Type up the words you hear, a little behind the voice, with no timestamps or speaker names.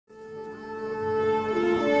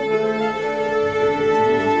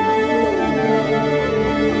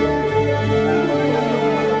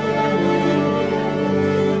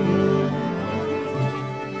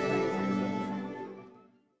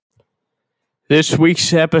This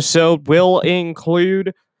week's episode will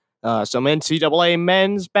include some NCAA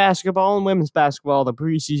men's basketball and women's basketball, the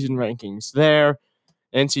preseason rankings there,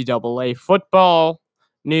 NCAA football,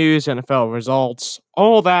 news, NFL results,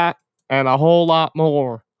 all that, and a whole lot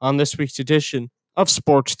more on this week's edition of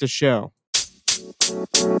Sports the Show.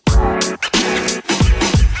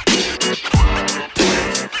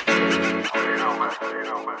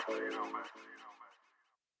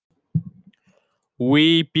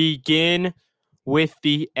 We begin with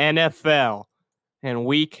the NFL and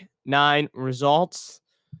Week 9 results.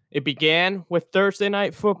 It began with Thursday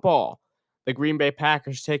Night Football. The Green Bay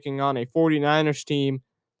Packers taking on a 49ers team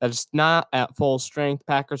that is not at full strength.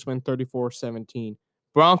 Packers win 34-17.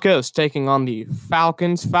 Broncos taking on the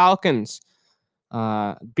Falcons. Falcons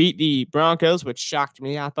beat the Broncos, which shocked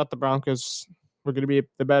me. I thought the Broncos were going to be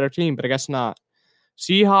the better team, but I guess not.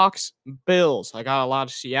 Seahawks, Bills. I got a lot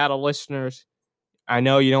of Seattle listeners. I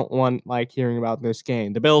know you don't want hearing about this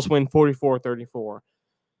game. The Bills win 44-34.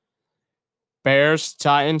 Bears,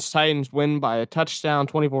 Titans. Titans win by a touchdown,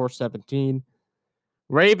 24-17.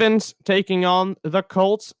 Ravens taking on the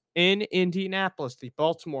Colts in Indianapolis. The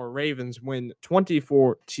Baltimore Ravens win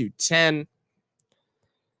 24-10.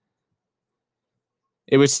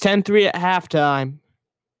 It was 10-3 at halftime.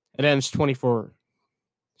 It ends 10-7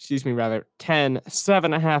 at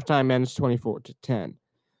halftime, ends 24-10.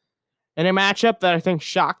 In a matchup that I think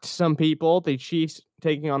shocked some people, the Chiefs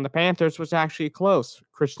taking on the Panthers was actually close.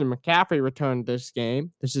 Christian McCaffrey returned this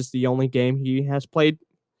game. This is the only game he has played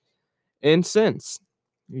in since.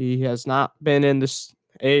 He has not been in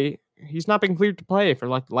he's not been cleared to play for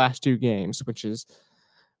the last two games, which is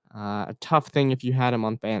a tough thing if you had him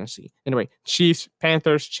on fantasy. Anyway, Chiefs,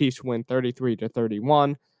 Panthers, Chiefs win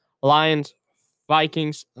 33-31. Lions,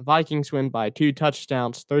 Vikings. The Vikings win by 2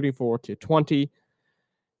 touchdowns, 34-20.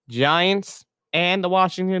 Giants and the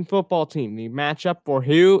Washington football team. The matchup for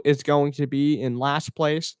who is going to be in last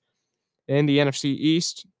place in the NFC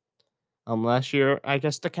East. Unless you're, I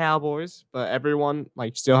guess, the Cowboys. But everyone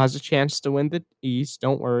still has a chance to win the East.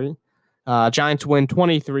 Don't worry. Giants win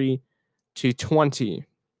 23-20.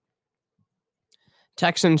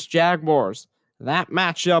 Texans, Jaguars. That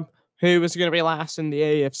matchup, who is going to be last in the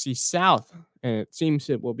AFC South? And it seems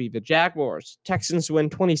it will be the Jaguars. Texans win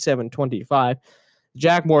 27-25. The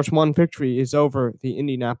Jaguars' one victory is over the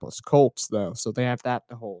Indianapolis Colts, though, so they have that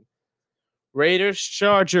to hold. Raiders,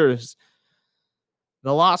 Chargers.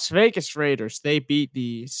 The Las Vegas Raiders, they beat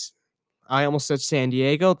I almost said San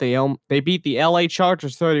Diego. They beat the LA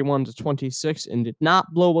Chargers 31-26 and did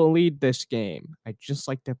not blow a lead this game. I'd just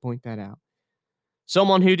like to point that out.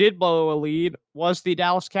 Someone who did blow a lead was the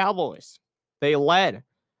Dallas Cowboys. They led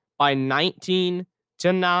by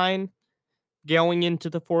 19-9 going into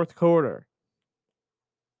the fourth quarter.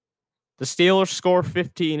 The Steelers score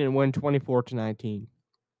 15 and win 24-19.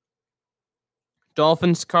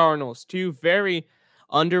 Dolphins, Cardinals, two very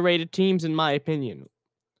underrated teams in my opinion,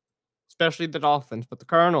 especially the Dolphins, but the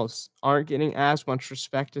Cardinals aren't getting as much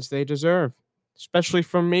respect as they deserve, especially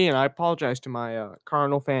from me, and I apologize to my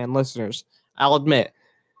Cardinal fan listeners. I'll admit,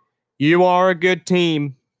 you are a good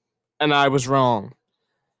team, and I was wrong.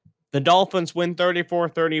 The Dolphins win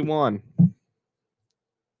 34-31.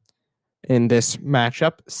 In this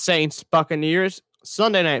matchup, Saints, Buccaneers,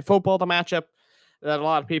 Sunday Night Football. The matchup that a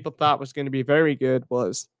lot of people thought was going to be very good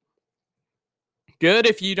was good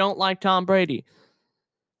if you don't like Tom Brady.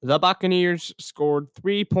 The Buccaneers scored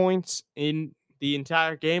 3 points in the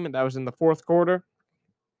entire game, and that was in the fourth quarter.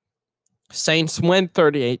 Saints win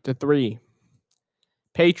 38-3.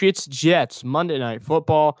 Patriots, Jets, Monday Night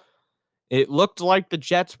Football. It looked like the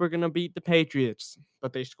Jets were going to beat the Patriots,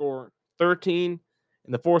 but they scored 13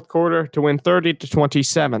 in the fourth quarter to win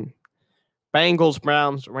 30-27. Bengals,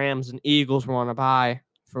 Browns, Rams, and Eagles were on a bye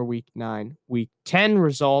for Week 9. Week 10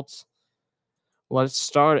 results. Let's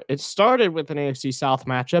start. It started with an AFC South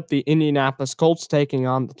matchup. The Indianapolis Colts taking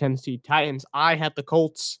on the Tennessee Titans. I had the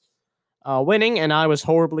Colts winning, and I was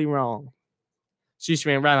horribly wrong. I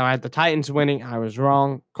had the Titans winning. I was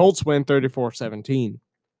wrong. Colts win 34-17.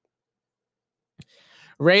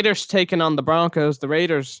 Raiders taking on the Broncos. The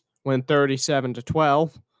Raiders win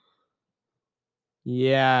 37-12.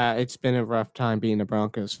 Yeah, it's been a rough time being a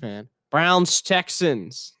Broncos fan. Browns,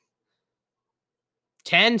 Texans.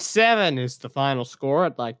 10-7 is the final score,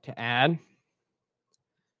 I'd like to add.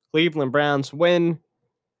 Cleveland Browns win,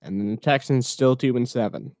 and then the Texans still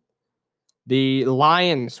 2-7. The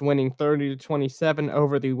Lions winning 30-27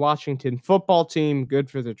 over the Washington football team.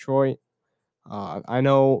 Good for Detroit. I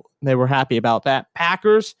know they were happy about that.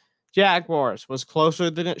 Packers, Jaguars was closer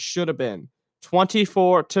than it should have been.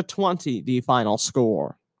 24-20, the final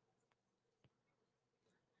score.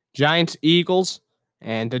 Giants, Eagles,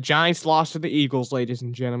 and the Giants lost to the Eagles, ladies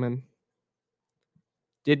and gentlemen.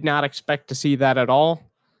 Did not expect to see that at all.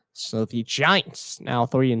 So the Giants now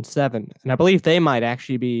 3-7, and I believe they might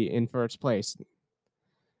actually be in first place,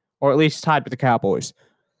 or at least tied with the Cowboys.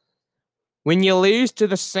 When you lose to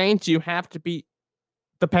the Saints, you have to beat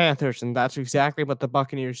the Panthers, and that's exactly what the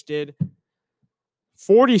Buccaneers did.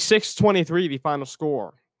 46-23, the final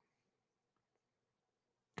score.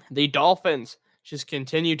 The Dolphins just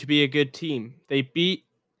continue to be a good team. They beat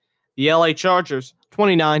the LA Chargers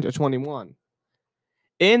 29-21.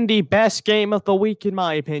 In the best game of the week, in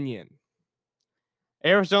my opinion,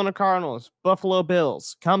 Arizona Cardinals, Buffalo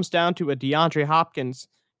Bills, comes down to a DeAndre Hopkins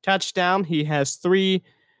touchdown. He has 3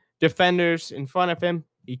 defenders in front of him.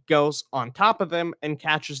 He goes on top of them and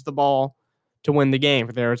catches the ball to win the game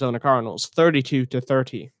for the Arizona Cardinals,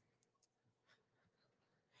 32-30.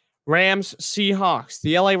 Rams, Seahawks,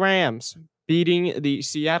 the LA Rams beating the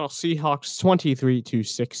Seattle Seahawks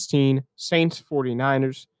 23-16. Saints,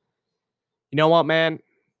 49ers. You know what, man?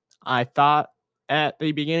 I thought at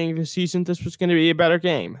the beginning of the season this was going to be a better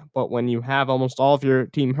game, but when you have almost all of your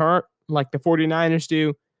team hurt, like the 49ers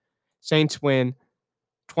do, Saints win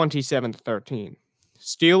 27-13.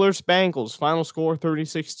 Steelers, Bengals, final score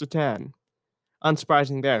 36-10.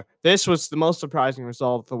 Unsurprising there. This was the most surprising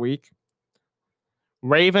result of the week.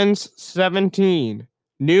 Ravens 17,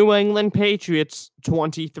 New England Patriots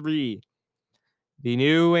 23. The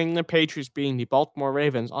New England Patriots beating the Baltimore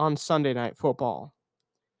Ravens on Sunday Night Football.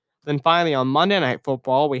 Then finally on Monday Night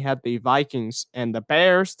Football, we had the Vikings and the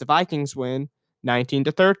Bears. The Vikings win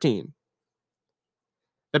 19-13.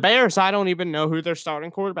 The Bears, I don't even know who their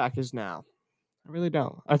starting quarterback is now. I really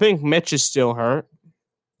don't. I think Mitch is still hurt.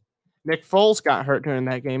 Nick Foles got hurt during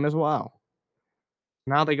that game as well.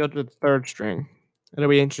 Now they go to the third string. It'll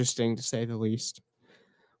be interesting, to say the least.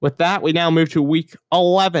 With that, we now move to Week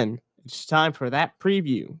 11. It's time for that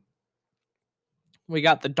preview. We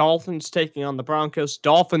got the Dolphins taking on the Broncos.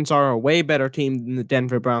 Dolphins are a way better team than the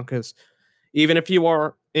Denver Broncos. Even if you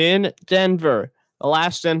are in Denver, the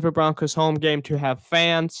last Denver Broncos home game to have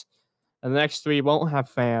fans, and the next 3 won't have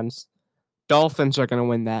fans, Dolphins are going to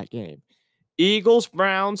win that game. Eagles,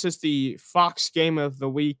 Browns is the Fox game of the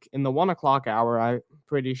week in the 1 o'clock hour, I'm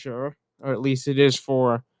pretty sure. Or at least it is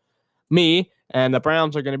for me. And the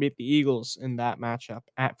Browns are going to beat the Eagles in that matchup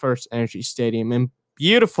at First Energy Stadium in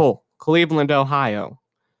beautiful Cleveland, Ohio.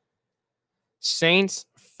 Saints,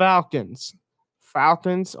 Falcons.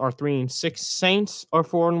 Falcons are 3-6. Saints are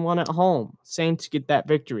 4-1 at home. Saints get that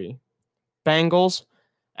victory. Bengals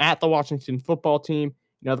at the Washington football team.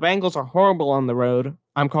 You know, the Bengals are horrible on the road.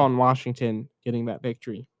 I'm calling Washington getting that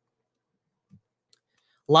victory.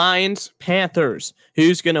 Lions, Panthers.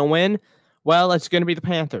 Who's going to win? Well, it's going to be the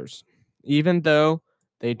Panthers. Even though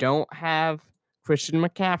they don't have Christian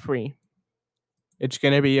McCaffrey, it's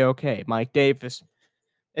going to be okay. Mike Davis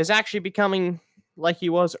is actually becoming, like he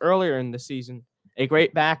was earlier in the season, a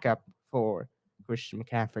great backup for Christian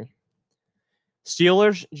McCaffrey.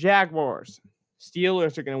 Steelers, Jaguars.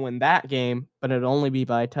 Steelers are going to win that game, but it'll only be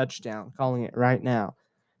by a touchdown. Calling it right now.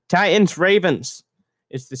 Titans, Ravens.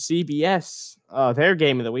 It's the CBS, their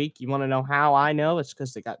game of the week. You want to know how I know? It's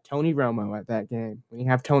because they got Tony Romo at that game. When you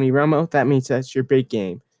have Tony Romo, that means that's your big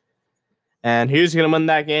game. And who's going to win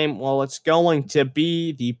that game? Well, it's going to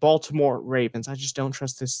be the Baltimore Ravens. I just don't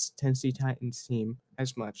trust this Tennessee Titans team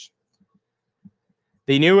as much.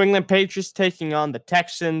 The New England Patriots taking on the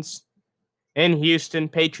Texans in Houston.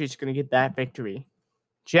 Patriots going to get that victory.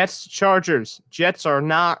 Jets, Chargers. Jets are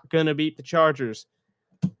not going to beat the Chargers.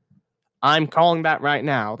 I'm calling that right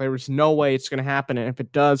now. There is no way it's going to happen. And if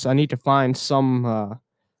it does, I need to find some...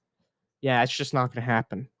 it's just not going to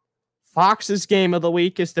happen. Fox's game of the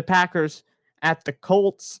week is the Packers at the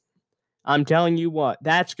Colts. I'm telling you what,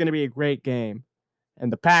 that's going to be a great game.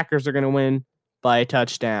 And the Packers are going to win by a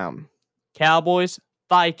touchdown. Cowboys,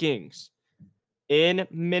 Vikings in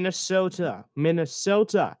Minnesota.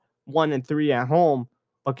 Minnesota 1-3 at home,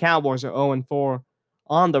 but Cowboys are 0-4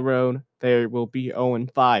 on the road. They will be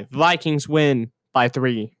 0-5. Vikings win by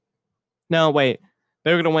 3. No, wait.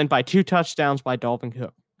 They're going to win by 2 touchdowns by Dalvin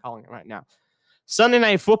Cook. Calling it right now. Sunday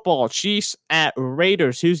Night Football, Chiefs at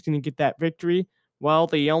Raiders. Who's going to get that victory? Well,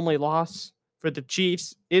 the only loss for the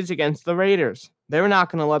Chiefs is against the Raiders. They're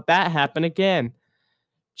not going to let that happen again.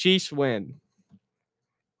 Chiefs win.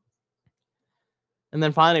 And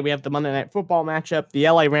then finally, we have the Monday Night Football matchup. The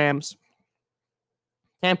LA Rams,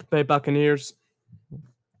 Tampa Bay Buccaneers.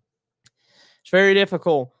 It's very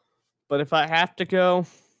difficult, but if I have to go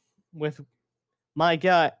with my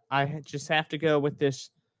gut, I just have to go with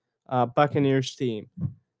this Buccaneers team.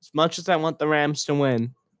 As much as I want the Rams to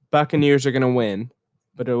win, Buccaneers are going to win.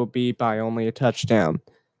 but it will be by only a touchdown.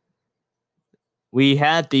 We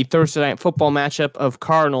had the Thursday night football matchup of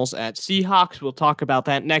Cardinals at Seahawks. We'll talk about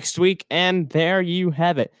that next week. And there you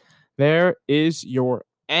have it. There is your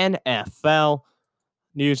NFL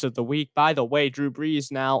news of the week. By the way, Drew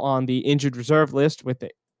Brees now on the injured reserve list with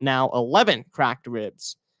now 11 cracked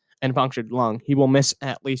ribs and punctured lung. He will miss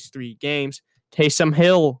at least 3 games. Taysom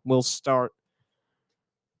Hill will start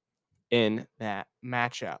in that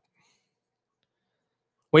matchup.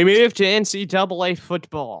 We move to NCAA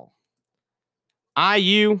football.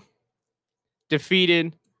 IU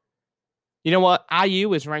defeated, you know what?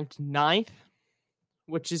 IU is ranked 9th,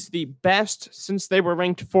 which is the best since they were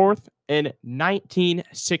ranked 4th in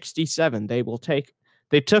 1967.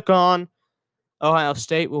 They took on Ohio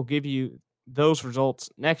State. We'll give you those results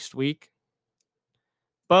next week.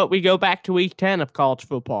 But we go back to week 10 of college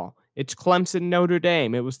football. It's Clemson Notre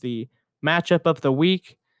Dame. It was the matchup of the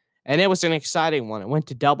week, and it was an exciting one. It went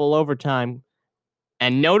to double overtime,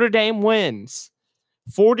 and Notre Dame wins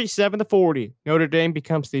 47-40. Notre Dame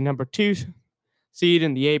becomes the number 2 seed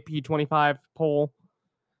in the AP 25 poll.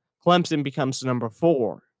 Clemson becomes the number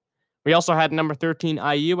 4. We also had number 13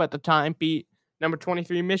 IU at the time beat number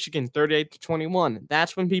 23 Michigan 38-21.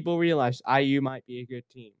 That's when people realized IU might be a good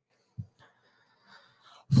team.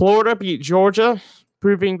 Florida beat Georgia,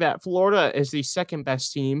 proving that Florida is the second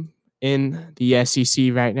best team in the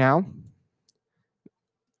SEC right now.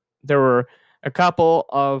 There were a couple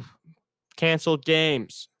of canceled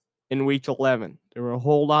games in week 11. There were a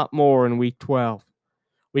whole lot more in week 12.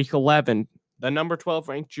 Week 11, the number 12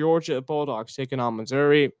 ranked Georgia Bulldogs taking on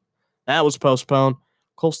Missouri. That was postponed.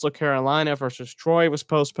 Coastal Carolina versus Troy was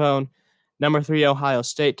postponed. Number 3 Ohio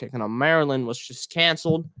State taking on Maryland was just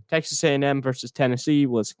canceled. Texas A&M versus Tennessee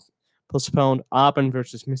was postponed. Auburn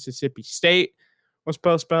versus Mississippi State was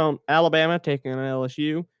postponed. Alabama taking on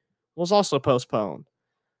LSU was also postponed.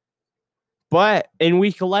 But in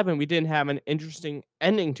week 11, we didn't have an interesting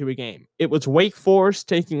ending to a game. It was Wake Forest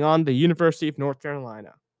taking on the University of North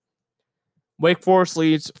Carolina. Wake Forest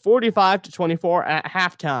leads 45-24 at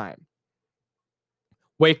halftime.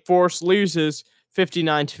 Wake Forest loses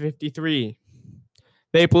 59-53.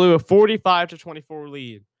 They blew a 45-24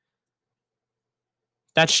 lead.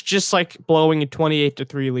 That's just like blowing a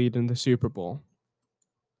 28-3 lead in the Super Bowl.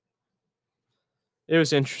 It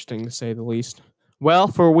was interesting, to say the least. Well,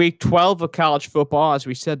 for week 12 of college football, as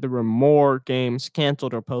we said, there were more games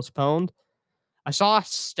canceled or postponed. I saw a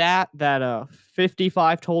stat that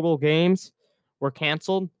 55 total games were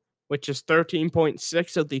canceled, which is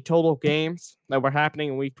 13.6 of the total games that were happening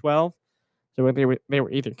in week 12. So they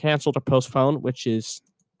were either canceled or postponed, which is...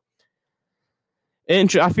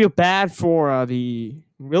 I feel bad for the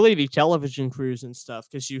television crews and stuff,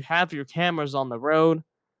 because you have your cameras on the road,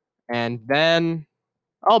 and then...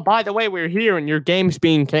 Oh, by the way, we're here and your game's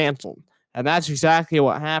being canceled. And that's exactly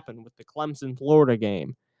what happened with the Clemson-Florida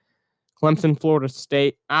game. Clemson-Florida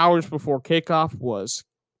State, hours before kickoff, was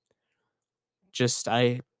just,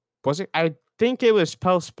 I think it was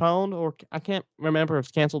postponed, or I can't remember if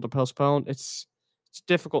it's canceled or postponed. It's a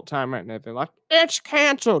difficult time right now. They're like, it's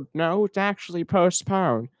canceled. No, it's actually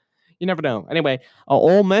postponed. You never know. Anyway,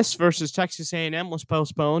 Ole Miss versus Texas A&M was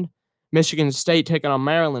postponed. Michigan State taking on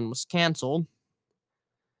Maryland was canceled.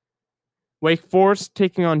 Wake Forest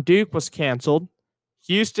taking on Duke was canceled.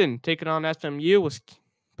 Houston taking on SMU was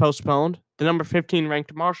postponed. The number 15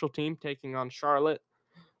 ranked Marshall team taking on Charlotte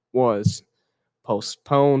was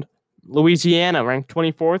postponed. Louisiana, ranked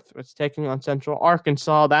 24th, was taking on Central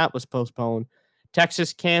Arkansas. That was postponed.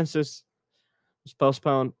 Texas, Kansas was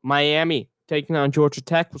postponed. Miami taking on Georgia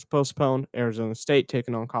Tech was postponed. Arizona State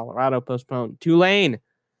taking on Colorado postponed. Tulane,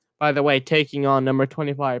 by the way, taking on number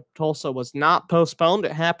 25 Tulsa was not postponed.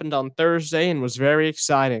 It happened on Thursday and was very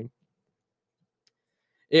exciting.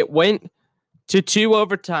 It went to 2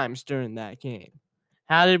 overtimes during that game.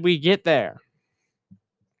 How did we get there?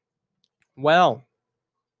 Well,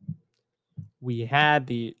 we had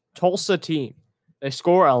the Tulsa team. They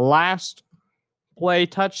score a last play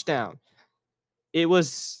touchdown. It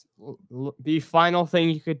was the final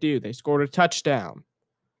thing you could do. They scored a touchdown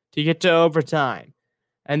to get to overtime.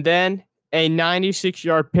 And then a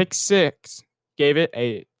 96-yard pick six gave it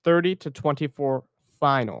a 30-24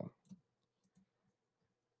 final.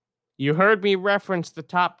 You heard me reference the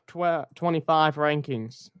top 25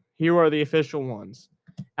 rankings. Here are the official ones.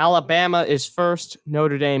 Alabama is first,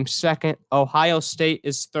 Notre Dame second, Ohio State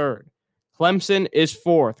is third, Clemson is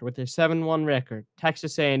fourth with a 7-1 record,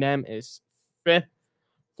 Texas A&M is fifth,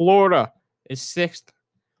 Florida is sixth,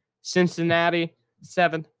 Cincinnati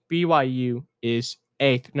seventh, BYU is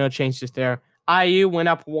eighth. No changes there. IU went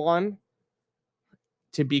up 1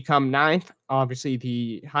 to become 9th. Obviously,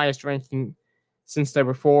 the highest ranking since they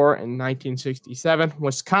were 4 in 1967.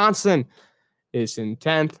 Wisconsin is in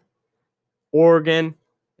 10th. Oregon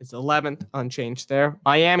is 11th, unchanged there.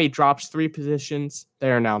 Miami drops 3 positions.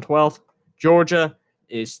 They are now 12th. Georgia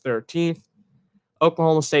is 13th.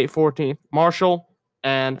 Oklahoma State 14th. Marshall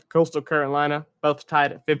and Coastal Carolina both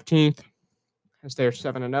tied at 15th as they're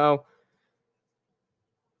 7-0.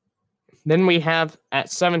 Then we have at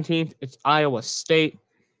 17th, it's Iowa State.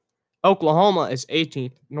 Oklahoma is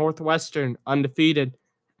 18th. Northwestern undefeated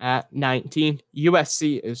at 19th.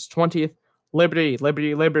 USC is 20th.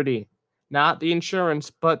 Liberty. Not the insurance,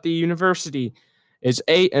 but the university is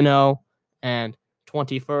 8-0 and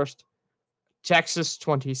 21st. Texas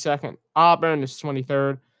 22nd. Auburn is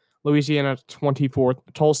 23rd. Louisiana 24th.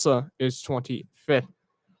 Tulsa is 25th.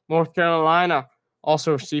 North Carolina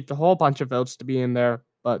also received a whole bunch of votes to be in there,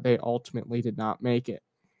 but they ultimately did not make it.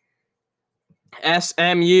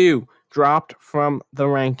 SMU dropped from the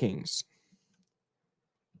rankings.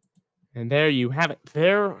 And there you have it.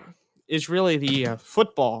 There is really the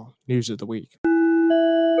football news of the week.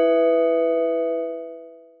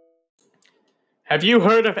 Have you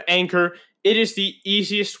heard of Anchor? It is the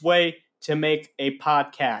easiest way to make a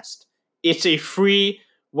podcast. It's a free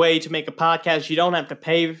way to make a podcast. You don't have to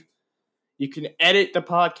pay. You can edit the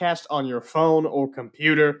podcast on your phone or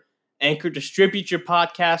computer. Anchor distributes your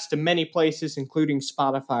podcast to many places, including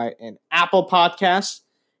Spotify and Apple Podcasts.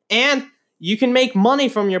 And you can make money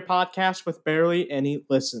from your podcast with barely any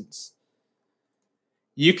listens.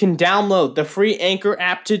 You can download the free Anchor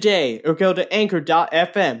app today or go to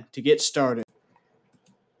anchor.fm to get started.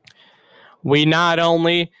 We not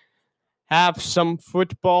only have some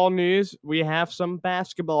football news, we have some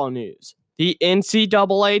basketball news. The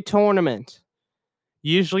NCAA tournament,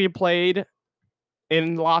 usually played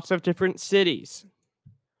in lots of different cities,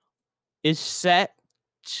 is set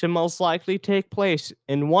to most likely take place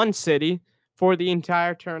in one city for the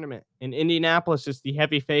entire tournament. And Indianapolis is the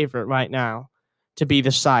heavy favorite right now to be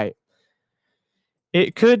the site.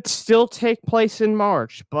 It could still take place in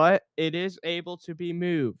March, but it is able to be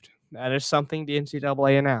moved. That is something the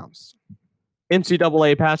NCAA announced.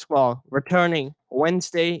 NCAA basketball returning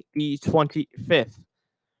Wednesday the 25th,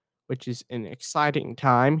 which is an exciting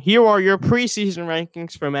time. Here are your preseason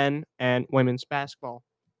rankings for men and women's basketball.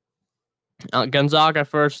 Gonzaga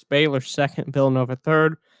first, Baylor second, Villanova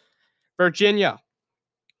third. Virginia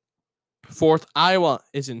fourth, Iowa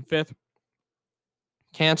is in fifth.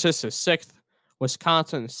 Kansas is sixth.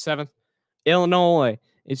 Wisconsin is seventh. Illinois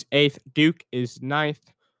is eighth. Duke is ninth.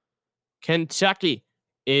 Kentucky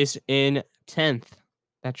is in 10th.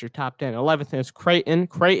 That's your top 10. 11th is Creighton.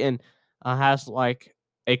 Creighton has like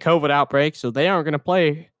a COVID outbreak, so they aren't going to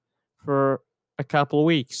play for a couple of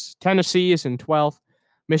weeks. Tennessee is in 12th.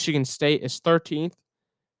 Michigan State is 13th.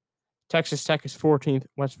 Texas Tech is 14th.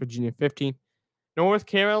 West Virginia 15th. North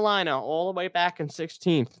Carolina all the way back in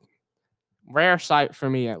 16th. Rare sight for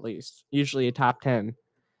me, at least. Usually a top 10.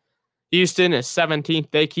 Houston is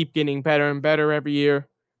 17th. They keep getting better and better every year.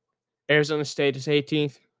 Arizona State is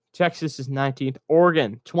 18th. Texas is 19th.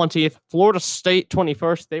 Oregon, 20th. Florida State,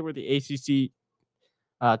 21st. They were the ACC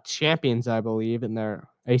champions, I believe, in their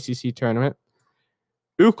ACC tournament.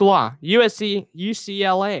 UCLA, USC,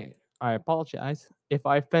 UCLA. I apologize if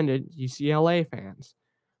I offended UCLA fans.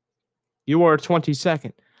 You are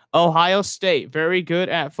 22nd. Ohio State, very good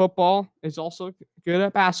at football, is also good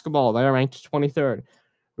at basketball. They are ranked 23rd.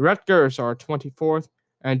 Rutgers are 24th.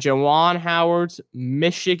 And Juwan Howard's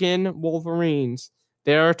Michigan Wolverines,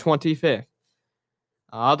 they're 25th.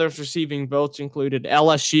 Others receiving votes included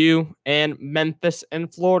LSU and Memphis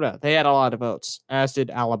and Florida. They had a lot of votes, as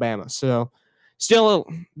did Alabama. So, still,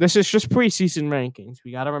 this is just preseason rankings.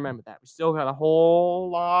 We got to remember that. We still got a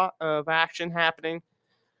whole lot of action happening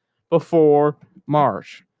before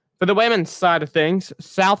March. For the women's side of things,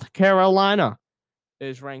 South Carolina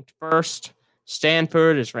is ranked first.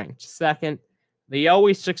 Stanford is ranked second. The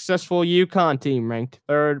always successful UConn team ranked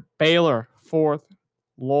third. Baylor, fourth.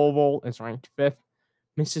 Louisville is ranked fifth.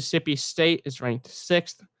 Mississippi State is ranked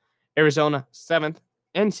sixth. Arizona, seventh.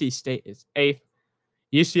 NC State is eighth.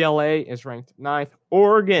 UCLA is ranked ninth.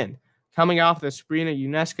 Oregon, coming off the Sabrina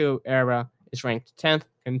UNESCO era, is ranked 10th.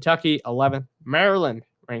 Kentucky, 11th. Maryland,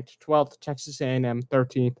 ranked 12th. Texas A&M,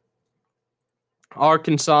 13th.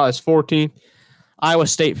 Arkansas is 14th. Iowa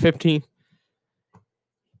State, 15th.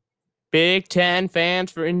 Big Ten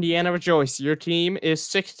fans for Indiana rejoice. Your team is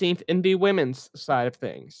 16th in the women's side of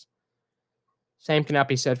things. Same cannot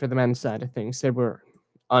be said for the men's side of things. They were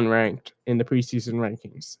unranked in the preseason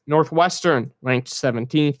rankings. Northwestern ranked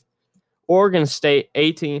 17th. Oregon State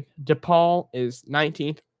 18th. DePaul is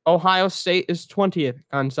 19th. Ohio State is 20th.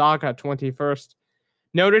 Gonzaga 21st.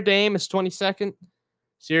 Notre Dame is 22nd.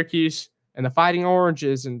 Syracuse and the Fighting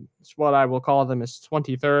Oranges, and it's what I will call them, is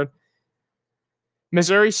 23rd.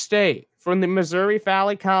 Missouri State from the Missouri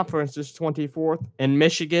Valley Conference is 24th, and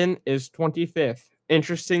Michigan is 25th.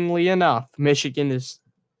 Interestingly enough, Michigan is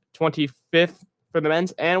 25th for the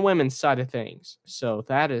men's and women's side of things. So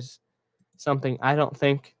that is something I don't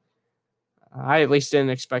think, I at least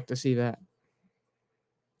didn't expect to see that.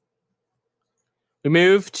 We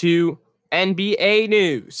move to NBA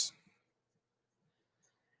news.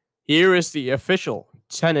 Here is the official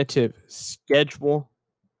tentative schedule.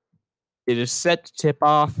 It is set to tip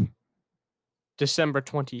off December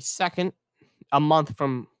 22nd, a month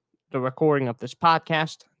from the recording of this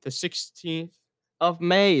podcast. The 16th of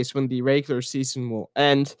May is when the regular season will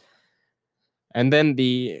end. And then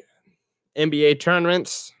the NBA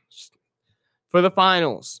tournaments for the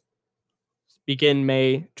finals begin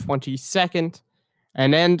May 22nd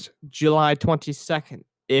and end July 22nd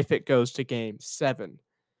if it goes to Game 7.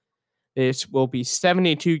 This will be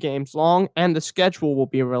 72 games long, and the schedule will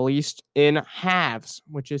be released in halves,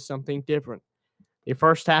 which is something different. The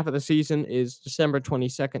first half of the season is December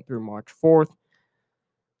 22nd through March 4th.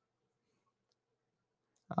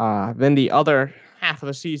 Then the other half of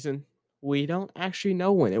the season, we don't actually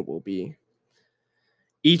know when it will be.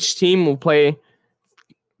 Each team will play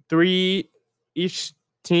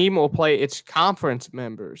its conference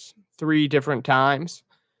members 3 different times,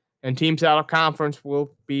 and teams out of conference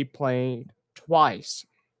will be playing twice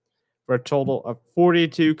for a total of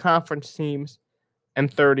 42 conference teams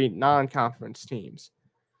and 30 non-conference teams.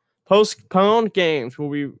 Postponed games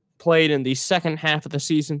will be played in the second half of the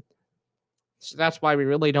season, so that's why we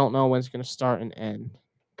really don't know when it's going to start and end.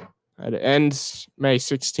 It ends May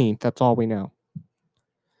 16th. That's all we know.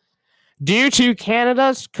 Due to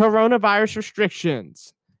Canada's coronavirus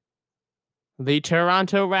restrictions, the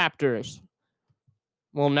Toronto Raptors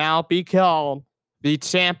will now be called the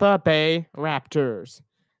Tampa Bay Raptors.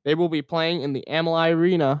 They will be playing in the Amalie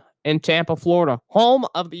Arena in Tampa, Florida, home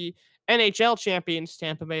of the NHL champions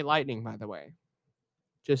Tampa Bay Lightning, by the way.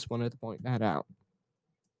 Just wanted to point that out.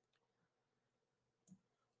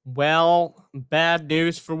 Well, bad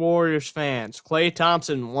news for Warriors fans. Klay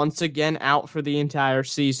Thompson once again out for the entire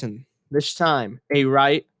season. This time, a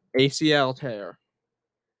right ACL tear.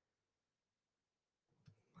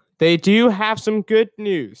 They do have some good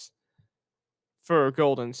news for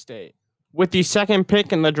Golden State. With the second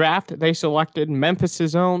pick in the draft, they selected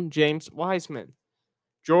Memphis' own James Wiseman.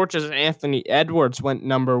 Georgia's Anthony Edwards went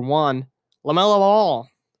number 1. LaMelo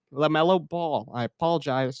Ball. I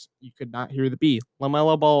apologize. You could not hear the B.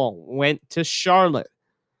 LaMelo Ball went to Charlotte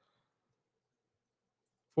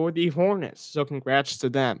for the Hornets. So congrats to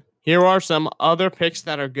them. Here are some other picks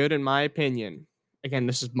that are good in my opinion. Again,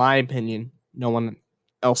 this is my opinion. No one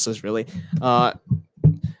else's really.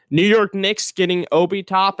 New York Knicks getting Obi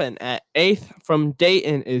Toppin at 8th from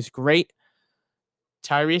Dayton is great.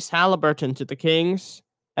 Tyrese Halliburton to the Kings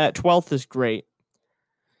at 12th is great.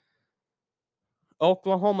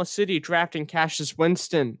 Oklahoma City drafting Cassius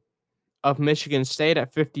Winston of Michigan State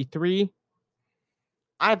at 53.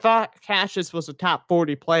 I thought Cassius was a top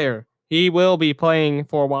 40 player. He will be playing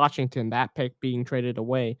for Washington, that pick being traded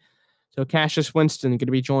away. So Cassius Winston going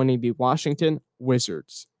to be joining the Washington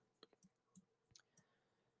Wizards.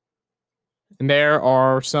 And there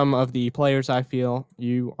are some of the players I feel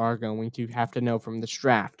you are going to have to know from this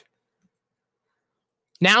draft.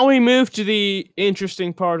 Now we move to the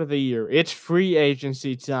interesting part of the year. It's free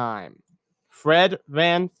agency time. Fred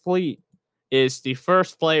VanVleet is the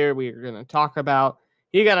first player we are going to talk about.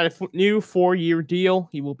 He got a new 4-year deal.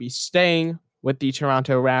 He will be staying with the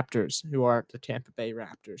Toronto Raptors, who are the Tampa Bay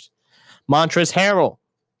Raptors. Montrezl Harrell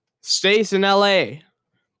stays in LA,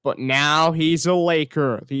 but now he's a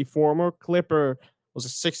Laker. The former Clipper was a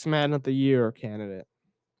 6th Man of the Year candidate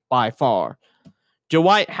by far.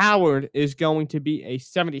 Dwight Howard is going to be a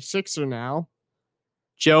 76er now.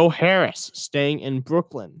 Joe Harris staying in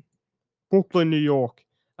Brooklyn, New York.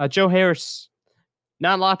 Joe Harris,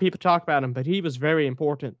 not a lot of people talk about him, but he was very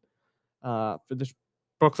important for this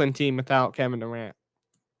Brooklyn team without Kevin Durant.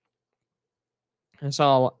 I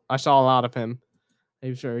saw a lot of him. He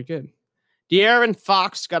was very good. De'Aaron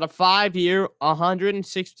Fox got a 5-year,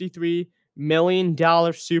 $163 million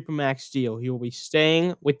Supermax deal. He will be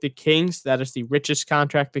staying with the Kings. That is the richest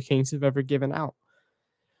contract the Kings have ever given out.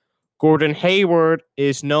 Gordon Hayward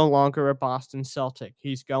is no longer a Boston Celtic.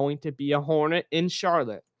 He's going to be a Hornet in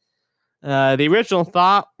Charlotte. The original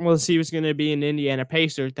thought was he was going to be an Indiana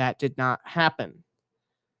Pacer. That did not happen.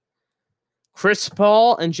 Chris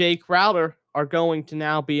Paul and Jay Crowder are going to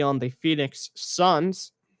now be on the Phoenix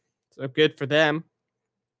Suns. So good for them.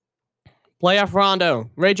 Playoff Rondo.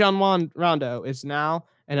 Rajon Rondo is now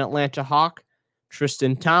an Atlanta Hawk.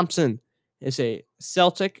 Tristan Thompson is a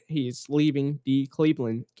Celtic. He's leaving the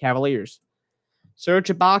Cleveland Cavaliers. Serge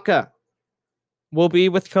Ibaka will be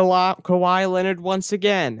with Kawhi Leonard once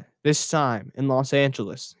again, this time in Los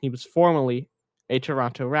Angeles. He was formerly a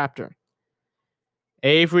Toronto Raptor.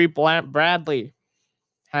 Avery Bradley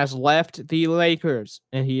has left the Lakers,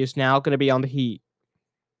 and he is now going to be on the Heat.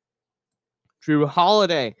 Drew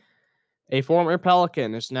Holiday, a former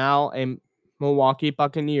Pelican, is now a Milwaukee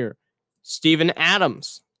Buccaneer. Steven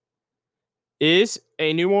Adams is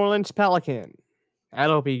a New Orleans Pelican.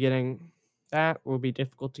 That will be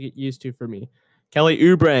difficult to get used to for me. Kelly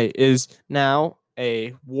Oubre is now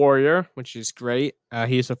a Warrior, which is great.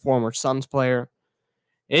 He's a former Suns player.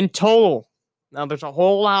 In total, now there's a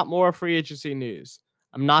whole lot more free agency news.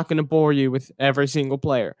 I'm not going to bore you with every single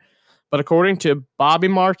player. But according to Bobby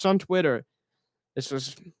Marks on Twitter, this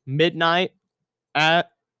was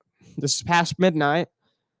past midnight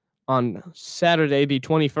on Saturday the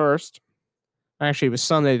 21st. Actually, it was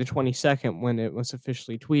Sunday the 22nd when it was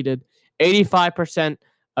officially tweeted. 85%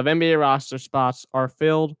 of NBA roster spots are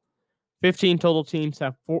filled. 15 total teams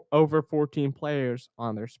have over 14 players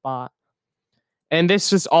on their spot. And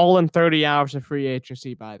this is all in 30 hours of free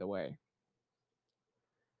agency, by the way.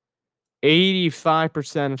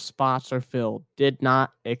 85% of spots are filled. Did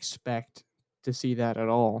not expect to see that at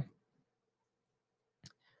all.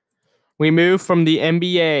 We move from the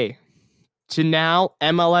NBA to now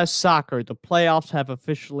MLS soccer. The playoffs have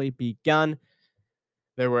officially begun.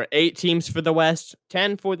 There were 8 teams for the West,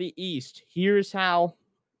 10 for the East. Here's how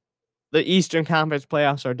the Eastern Conference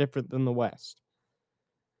playoffs are different than the West.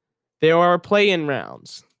 There are play-in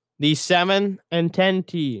rounds. The 7 and 10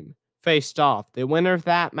 team faced off. The winner of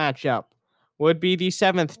that matchup would be the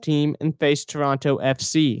 7th team and face Toronto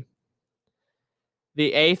FC.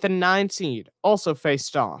 The 8th and 9th seed also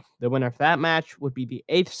faced off. The winner of that match would be the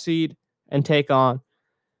 8th seed and take on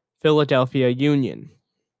Philadelphia Union.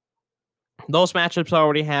 Those matchups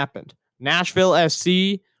already happened. Nashville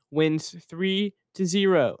SC wins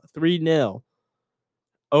 3-0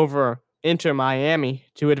 over Inter Miami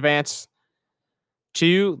to advance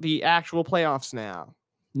to the actual playoffs now.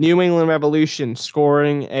 New England Revolution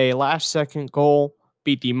scoring a last-second goal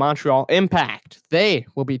beat the Montreal Impact. They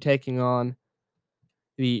will be taking on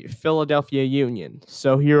the Philadelphia Union.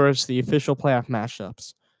 So here is the official playoff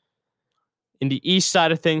matchups. In the east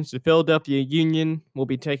side of things, the Philadelphia Union will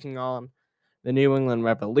be taking on the New England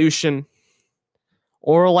Revolution.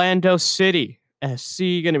 Orlando City SC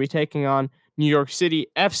going to be taking on New York City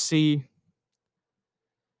FC.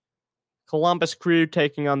 Columbus Crew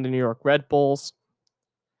taking on the New York Red Bulls.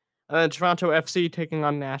 And then Toronto FC taking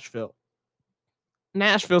on Nashville.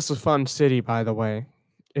 Nashville's a fun city, by the way.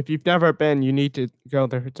 If you've never been, you need to go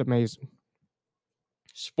there. It's amazing.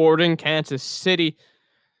 Sporting Kansas City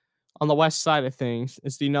on the west side of things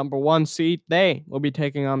is the number 1 seed. They will be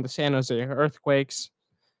taking on the San Jose Earthquakes.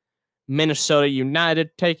 Minnesota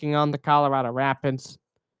United taking on the Colorado Rapids.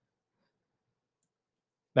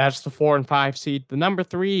 That's the 4 and 5 seed. The number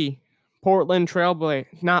 3, Portland Timbers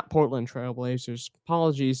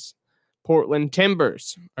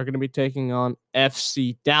are going to be taking on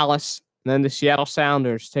FC Dallas. And then the Seattle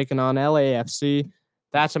Sounders taking on LAFC.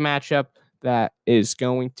 That's a matchup that is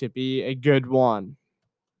going to be a good one.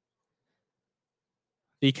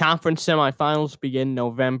 The conference semifinals begin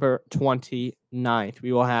November 29th.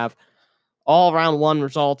 We will have all round 1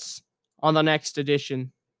 results on the next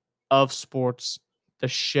edition of Sports the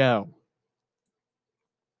Show.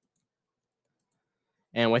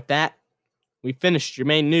 And with that, we finished your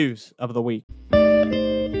main news of the week.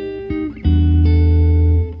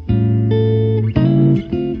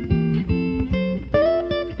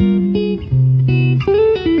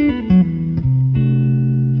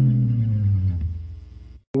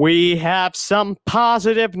 We have some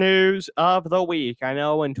positive news of the week. I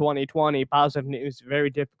know in 2020, positive news is very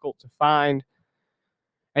difficult to find.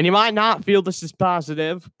 And you might not feel this is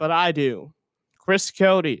positive, but I do. Chris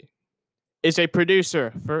Cote is a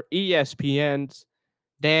producer for ESPN's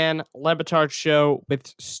Dan Le Batard Show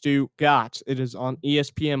with Stu Gatz. It is on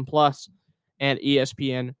ESPN Plus and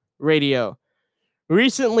ESPN Radio.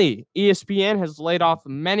 Recently, ESPN has laid off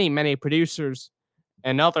many producers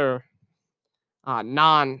and other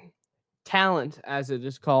non-talent, as it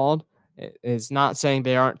is called. It is not saying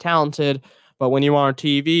they aren't talented, but when you are on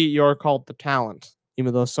TV, you're called the talent,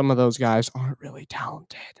 even though some of those guys aren't really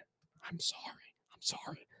talented. I'm sorry.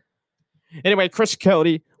 Anyway, Chris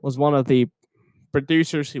Cote was one of the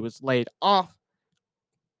producers who was laid off.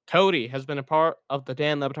 Cote has been a part of the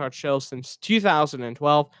Dan Le Batard Show since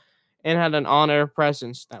 2012, and had an on-air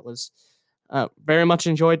presence that was very much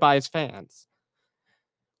enjoyed by his fans.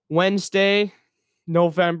 Wednesday,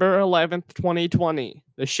 November 11th, 2020.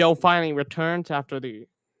 The show finally returns after the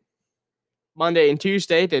Monday and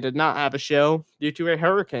Tuesday. They did not have a show due to a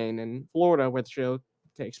hurricane in Florida where the show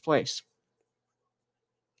takes place.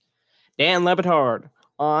 Dan Le Batard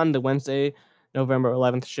on the Wednesday, November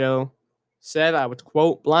 11th show said, I was,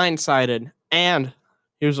 quote, blindsided. And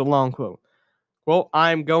here's a long quote. Quote,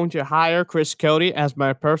 I'm going to hire Chris Cote as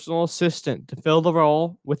my personal assistant to fill the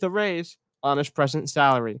role with a raise on his present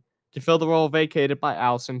salary, to fill the role vacated by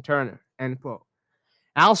Allison Turner, end quote.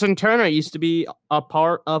 Allison Turner used to be a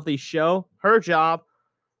part of the show. Her job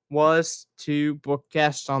was to book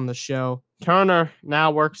guests on the show. Turner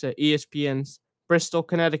now works at ESPN's Bristol,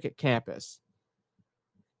 Connecticut campus.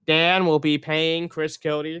 Dan will be paying Chris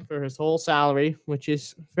Cote for his whole salary, which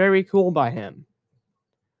is very cool by him.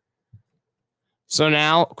 So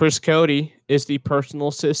now Chris Cote is the personal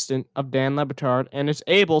assistant of Dan Le Batard and is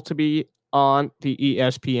able to be on the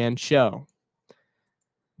ESPN show.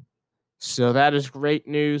 So that is great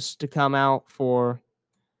news to come out for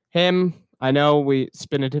him. I know it's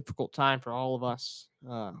been a difficult time for all of us.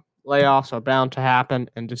 Layoffs are bound to happen,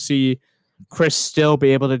 and to see Chris still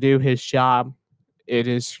be able to do his job, it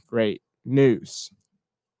is great news.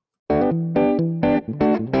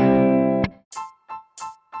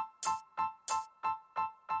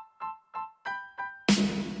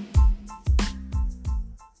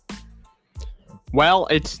 Well,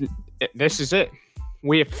 this is it.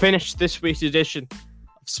 We have finished this week's edition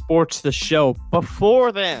of Sports the Show.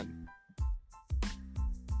 Before then,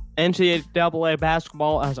 NCAA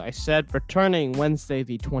basketball, as I said, returning Wednesday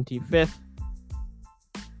the 25th.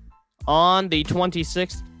 On the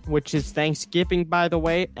 26th, which is Thanksgiving, by the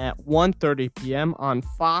way, at 1:30 p.m. on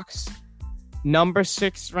Fox, number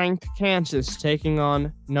 6 ranked Kansas taking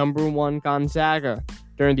on number 1 Gonzaga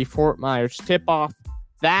during the Fort Myers tip-off.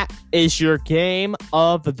 That is your game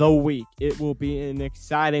of the week. It will be an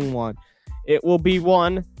exciting one. It will be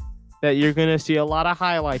one that you're going to see a lot of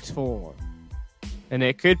highlights for. And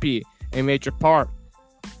it could be a major part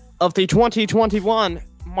of the 2021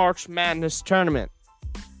 March Madness tournament.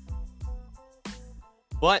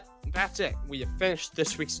 But that's it. We have finished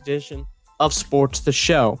this week's edition of Sports the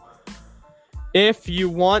Show. If you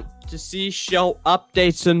want to see show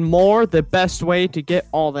updates and more, the best way to get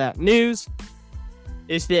all that news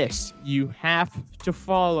is this. You have to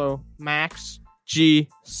follow Max G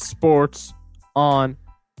Sports on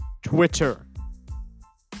Twitter.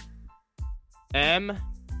 M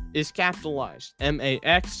is capitalized.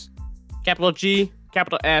 M-A-X, capital G,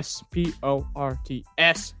 capital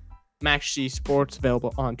S-P-O-R-T-S. Max G Sports,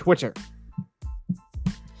 available on Twitter.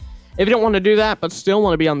 If you don't want to do that, but still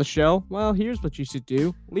want to be on the show, well, here's what you should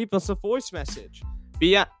do. Leave us a voice message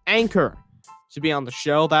via Anchor to be on the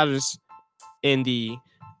show. That is in the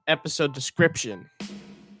episode description.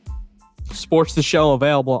 Sports the Show,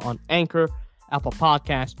 available on Anchor, Apple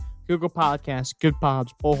Podcasts, Google Podcasts, Good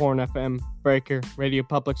Pods, Bullhorn FM, Breaker, Radio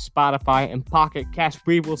Public, Spotify, and Pocket Cast.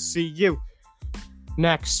 We will see you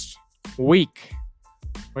next week.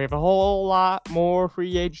 We have a whole lot more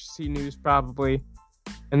free agency news, probably.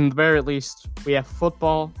 And at the very least, we have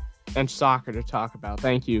football and soccer to talk about.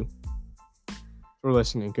 Thank you for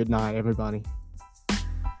listening. Good night, everybody.